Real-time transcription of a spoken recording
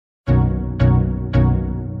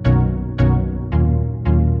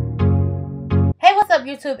up,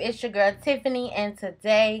 YouTube? It's your girl Tiffany, and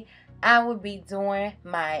today I will be doing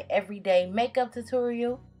my everyday makeup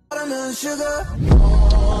tutorial.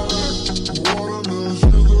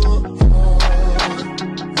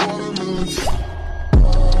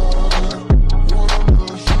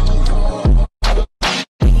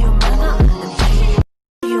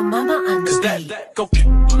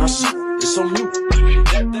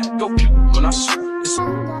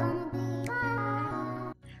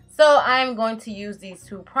 So I'm going to use these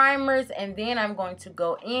two primers, and then I'm going to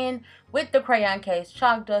go in with the crayon case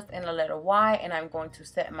chalk dust and the letter Y, and I'm going to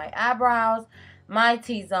set my eyebrows, my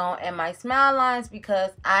T-zone, and my smile lines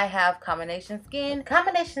because I have combination skin.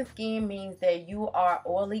 Combination skin means that you are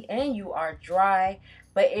oily and you are dry,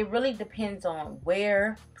 but it really depends on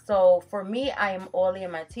where. So for me, I am oily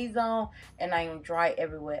in my T-zone and I am dry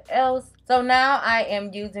everywhere else. So now I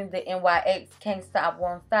am using the NYX Can't Stop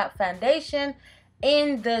Won't Stop foundation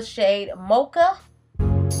in the shade Mocha.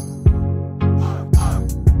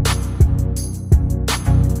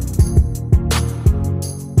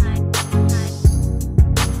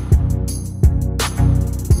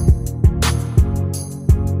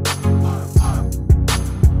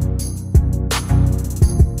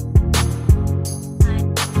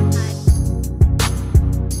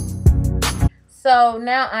 So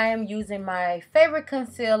now I am using my favorite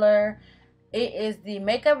concealer. It is the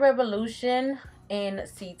Makeup Revolution in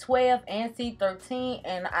C12 and C13,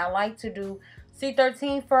 and I like to do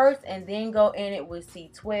C13 first and then go in it with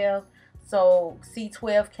C12. So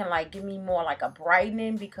C12 can like give me more like a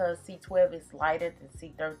brightening because C12 is lighter than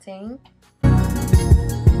C13.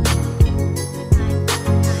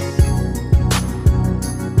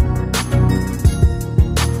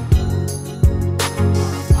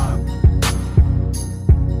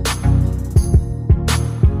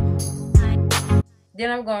 Then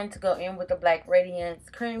I'm going to go in with the Black Radiance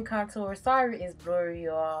Cream Contour. Sorry it's blurry,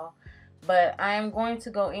 y'all. But I am going to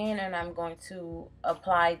go in and I'm going to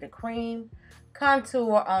apply the cream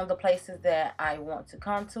contour on the places that I want to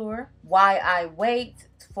contour. While I wait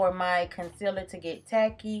for my concealer to get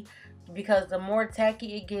tacky, because the more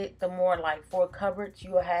tacky it gets, the more like full coverage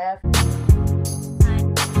you will have.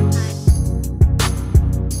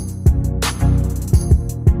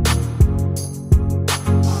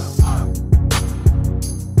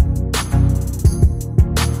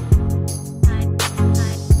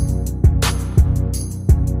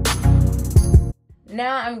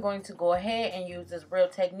 Now I'm going to go ahead and use this Real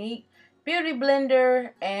Technique Beauty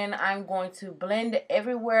Blender, and I'm going to blend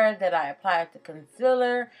everywhere that I applied the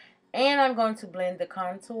concealer, and I'm going to blend the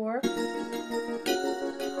contour.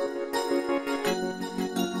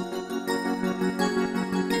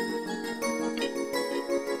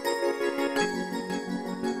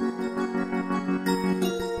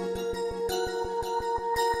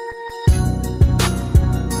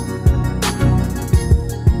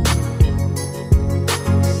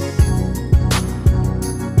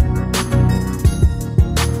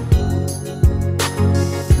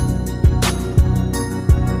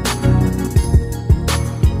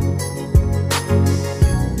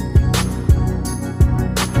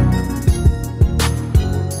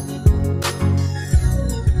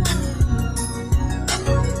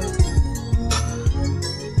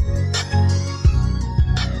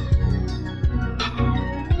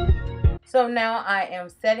 So now I am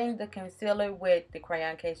setting the concealer with the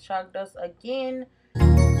crayon case chalk dust again.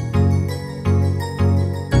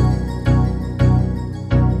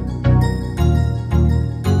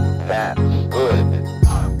 That's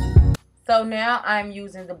good. So now I'm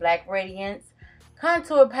using the Black Radiance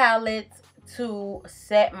contour palette to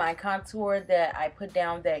set my contour that I put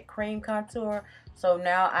down, that cream contour. So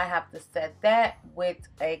now I have to set that with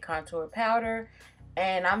a contour powder.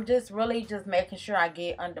 And I'm just really just making sure I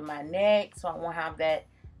get under my neck so I won't have that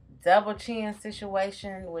double chin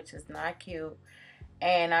situation, which is not cute.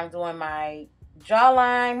 And I'm doing my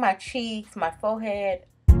jawline, my cheeks, my forehead.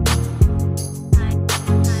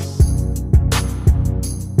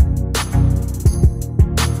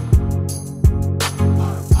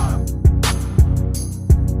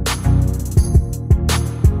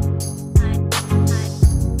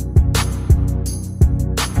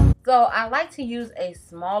 So I like to use a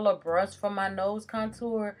smaller brush for my nose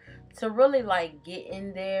contour to really like get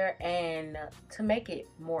in there and to make it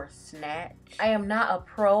more snatch. I am not a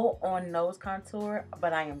pro on nose contour,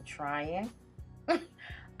 but I am trying.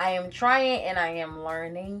 I am trying and I am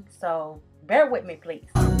learning, so bear with me please.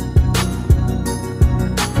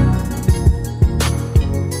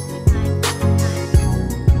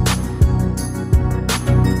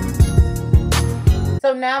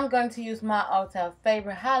 So now I'm going to use my all-time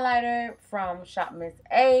favorite highlighter from Shop Miss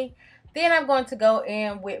A. Then I'm going to go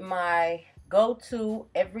in with my go-to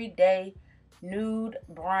everyday nude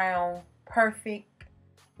brown perfect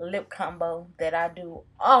lip combo that I do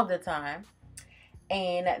all the time.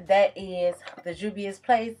 And that is the Juvia's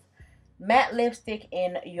Place matte lipstick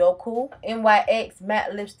in Yoku, NYX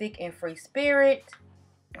matte lipstick in Free Spirit.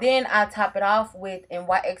 Then I top it off with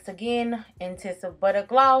NYX again, Intensive Butter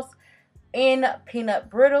Gloss in Peanut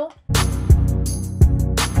Brittle.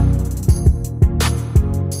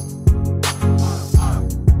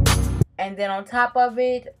 And then on top of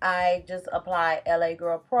it, I just apply LA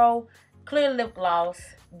Girl Pro Clear Lip Gloss.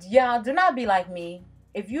 Y'all, do not be like me.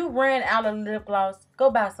 If you ran out of lip gloss,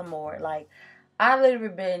 go buy some more. Like, I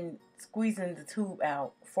literally been squeezing the tube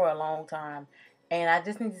out for a long time. And I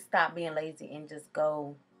just need to stop being lazy and just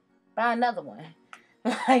go buy another one.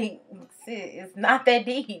 Like, it's not that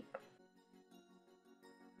deep.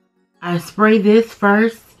 I spray this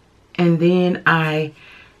first, and then I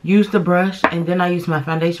use the brush, and then I use my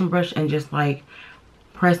foundation brush and just like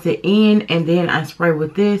press it in, and then I spray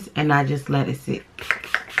with this and I just let it sit.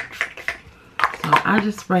 So I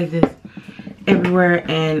just spray this everywhere,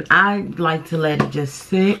 and I like to let it just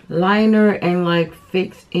sit. Liner and like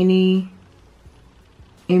fix any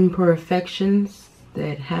imperfections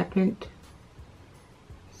that happened.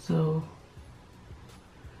 So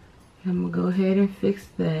I'm gonna go ahead and fix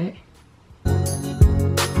that.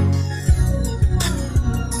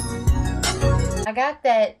 I got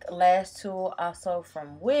that last tool also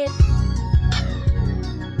from Wit.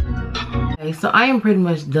 Okay, so I am pretty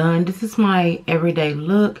much done. This is my everyday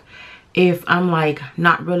look. If I'm like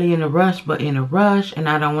not really in a rush, but in a rush and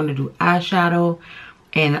I don't want to do eyeshadow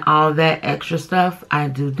and all that extra stuff, I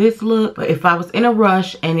do this look. But if I was in a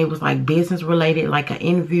rush and it was like business related, like an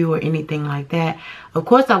interview or anything like that, of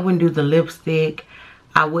course I wouldn't do the lipstick.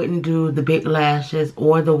 I wouldn't do the big lashes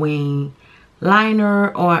or the wing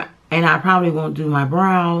liner, and I probably won't do my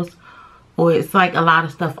brows, or it's like a lot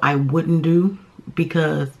of stuff I wouldn't do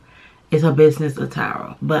because it's a business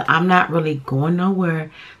attire. But I'm not really going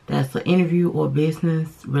nowhere that's an interview or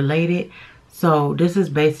business related. So this is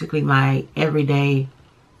basically my everyday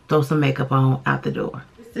throw some makeup on out the door.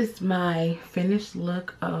 This is my finished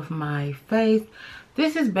look of my face.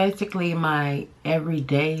 This is basically my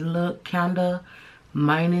everyday look, kinda,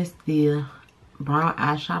 minus the brown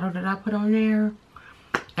eyeshadow that I put on there.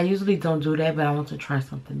 I usually don't do that, but I want to try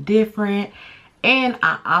something different. And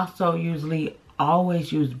I also usually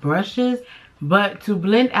always use brushes, but to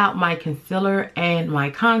blend out my concealer and my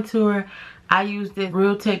contour, I use this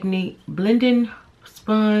Real Technique blending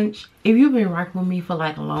sponge. If you've been rocking with me for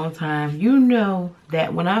like a long time, you know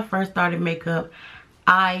that when I first started makeup,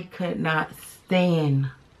 I could not stand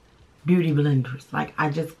beauty blenders. Like, I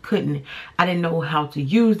just couldn't. I didn't know how to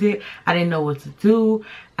use it. I didn't know what to do.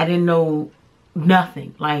 I didn't know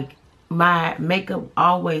nothing. Like, my makeup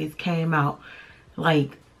always came out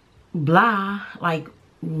like blah, like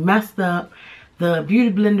messed up. The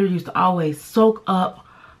beauty blender used to always soak up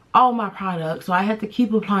all my products, so I had to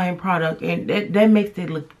keep applying product, and that makes it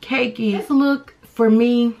look cakey. This look, for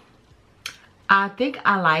me, I think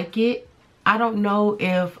I like it. I don't know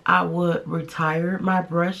if I would retire my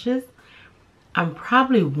brushes. I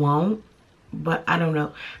probably won't, but I don't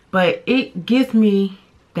know. But it gives me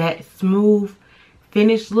that smooth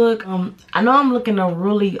finished look. I know I'm looking a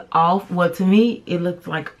really off. Well, to me, it looks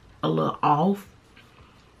like a little off.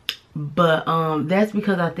 But that's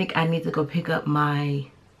because I think I need to go pick up my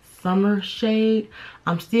summer shade.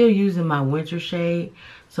 I'm still using my winter shade,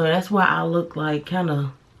 so that's why I look like kind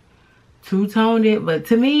of two-toned. But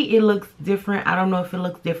to me, it looks different. I don't know if it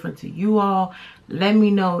looks different to you all. Let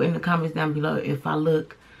me know in the comments down below if I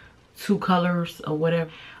look two colors or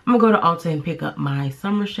whatever. I'm gonna go to Ulta and pick up my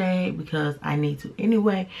summer shade because I need to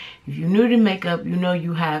anyway. If you're new to makeup, you know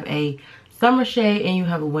you have a summer shade and you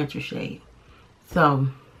have a winter shade. So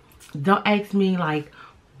don't ask me like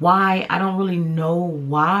why. I don't really know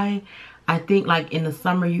why. I think like in the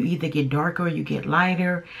summer you either get darker or you get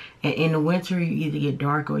lighter, and in the winter you either get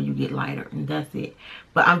darker or you get lighter, and that's it.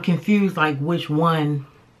 But I'm confused like which one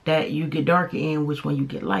that you get darker in, which one you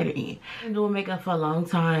get lighter in. I've been doing makeup for a long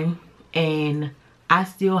time, and I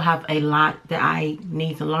still have a lot that I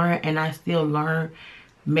need to learn, and I still learn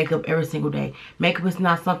makeup every single day. Makeup is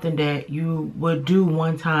not something that you would do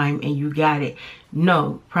one time and you got it.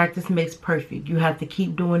 No, practice makes perfect. You have to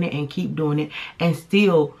keep doing it and keep doing it, and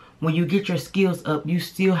still, when you get your skills up, you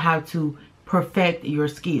still have to perfect your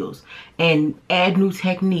skills and add new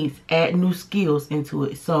techniques, add new skills into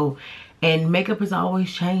it. So, and makeup is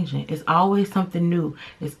always changing. It's always something new.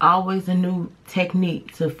 It's always a new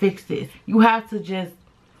technique to fix this. You have to just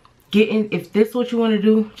get in. If this is what you want to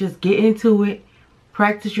do, just get into it.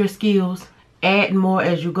 Practice your skills. Add more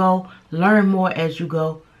as you go. Learn more as you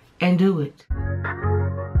go. And do it.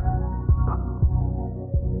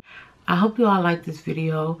 I hope you all like this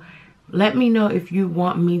video. Let me know if you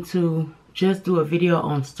want me to just do a video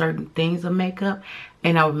on certain things of makeup,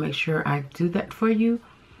 and I will make sure I do that for you.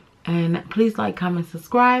 And please like, comment,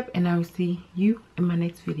 subscribe, and I will see you in my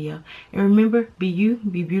next video. And remember, be you,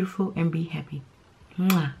 be beautiful, and be happy.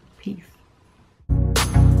 Mwah. Peace.